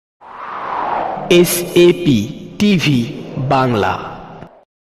SAP TV Bangla.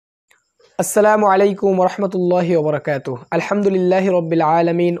 আসসালামু আলাইকুম ওরহমতুল্লাহি ওবরাকাতুহ। আলহামদুলিল্লাহি রব্বিল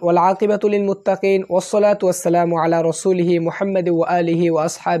আলামিন ওয়াল আকিবাতু লিল মুত্তাকিন ওয়াসসালাতু ওয়াসসালামু আলা রাসূলিহি মুহাম্মাদ ওয়া আলিহি ওয়া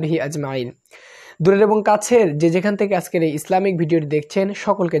আসহাবিহি আজমাইন। দূরের এবং কাছের যে যেখান থেকে আজকের এই ইসলামিক ভিডিওটি দেখছেন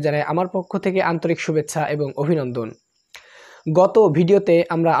সকলকে জানাই আমার পক্ষ থেকে আন্তরিক শুভেচ্ছা এবং অভিনন্দন। গত ভিডিওতে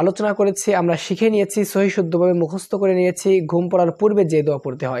আমরা আলোচনা করেছি, আমরা শিখে নিয়েছি, সহিহ শুদ্ধভাবে মুখস্থ করে নিয়েছি ঘুম পড়ার পূর্বে যে দোয়া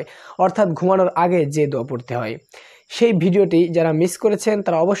পড়তে হয়, অর্থাৎ ঘুমানোর আগে যে দোয়া পড়তে হয়। সেই ভিডিওটি যারা মিস করেছেন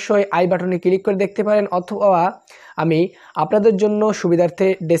তারা অবশ্যই আই বাটনে ক্লিক করে দেখতে পারেন, অথবা আমি আপনাদের জন্য সুবিধার্থে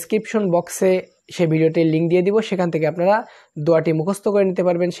ডেসক্রিপশন বক্সে সেই ভিডিওটির লিঙ্ক দিয়ে দিব, সেখান থেকে আপনারা দোয়াটি মুখস্থ করে নিতে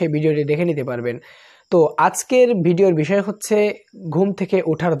পারবেন, সেই ভিডিওটি দেখে নিতে পারবেন। তো আজকের ভিডিওর বিষয় হচ্ছে ঘুম থেকে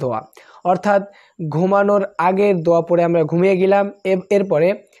ওঠার দোয়া, অর্থাৎ ঘুমানোর আগের দোয়া পড়ে আমরা ঘুমিয়ে গেলাম, এরপরে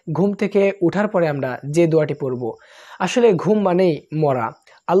ঘুম থেকে ওঠার পরে আমরা যে দোয়াটি পড়ব। আসলে ঘুম মানেই মরা।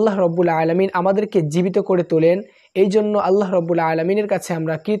 আল্লাহ রব্বুল আলামিন আমাদেরকে জীবিত করে তোলেন, এই জন্য আল্লাহ রব্বুল আলামিনের কাছে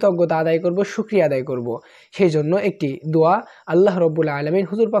আমরা কৃতজ্ঞতা আদায় করব, শুকরিয়া আদায় করব। সেই জন্য একটি দোয়া আল্লাহ রব্বুল আলামিন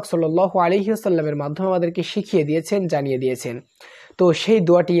হুজুর পাক সাল্লাল্লাহু আলাইহি ওয়াসাল্লামের মাধ্যমে আমাদেরকে শিখিয়ে দিয়েছেন, জানিয়ে দিয়েছেন। তো সেই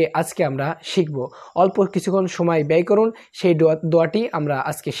দোয়াটি আজকে আমরা শিখব। অল্প কিছুক্ষণ সময় ব্যয় করুন, সেই দোয়াটি আমরা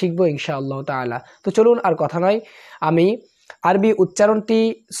আজকে শিখব ইনশাআল্লাহ তাআলা। তো চলুন আর কথা নয়, আমি আরবি উচ্চারণটি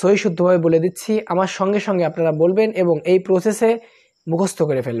সহি শুদ্ধভাবে বলে দিচ্ছি, আমার সঙ্গে সঙ্গে আপনারা বলবেন এবং এই প্রসেসে মুখস্থ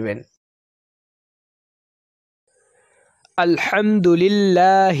করে ফেলবেন।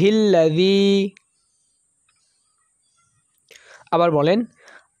 আলহামদুলিল্লাহিল্লাযী, আবার বলেন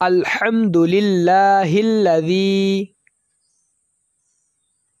আলহামদুলিল্লাহিল্লাযী।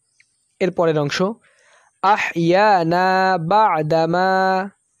 এর পরের অংশ আহইয়ানা বা'দামা,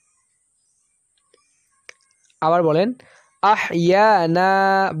 আবার বলেন আহইয়ানা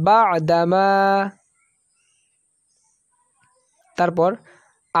বা'দামা। তারপর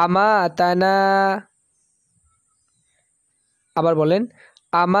আমাতানা, আবার বলেন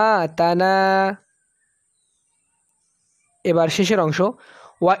আমাতানা। এবার শেষের অংশ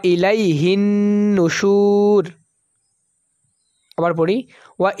ওয়া ইলাইহিন নুশুর, আবার পড়ি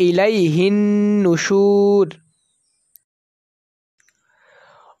ওয়া ইলাইহিন নুশুর।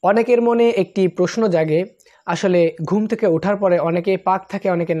 অনেকের মনে একটি প্রশ্ন জাগে, আসলে ঘুম থেকে ওঠার পরে অনেকে পাক থাকে,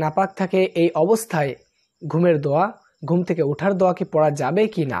 অনেকে নাপাক থাকে। এই অবস্থায় ঘুমের দোয়া, ঘুম থেকে ওঠার দোয়া কি পড়া যাবে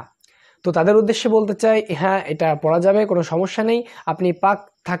কি না? তো তাদের উদ্দেশ্যে বলতে চাই, হ্যাঁ, এটা পড়া যাবে, কোনো সমস্যা নেই। আপনি পাক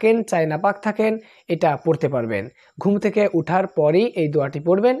থাকেন চাই না পাক থাকেন, এটা পড়তে পারবেন। ঘুম থেকে ওঠার পরেই এই দোয়াটি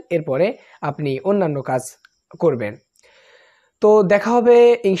পড়বেন, এরপরে আপনি অন্যান্য কাজ করবেন। তো দেখা হবে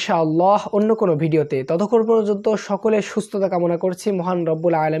ইনশাআল্লাহ অন্য কোনো ভিডিওতে। ততক্ষণ পর্যন্ত সকলের সুস্থতা কামনা করছি মহান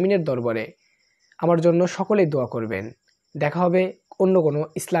রব্বুল আলামিনের দরবারে। আমার জন্য সকলেই দোয়া করবেন। দেখা হবে অন্য কোনো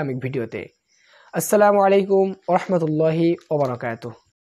ইসলামিক ভিডিওতে। আসসালামু আলাইকুম ওয়া রাহমাতুল্লাহি ওয়া বারাকাতুহু।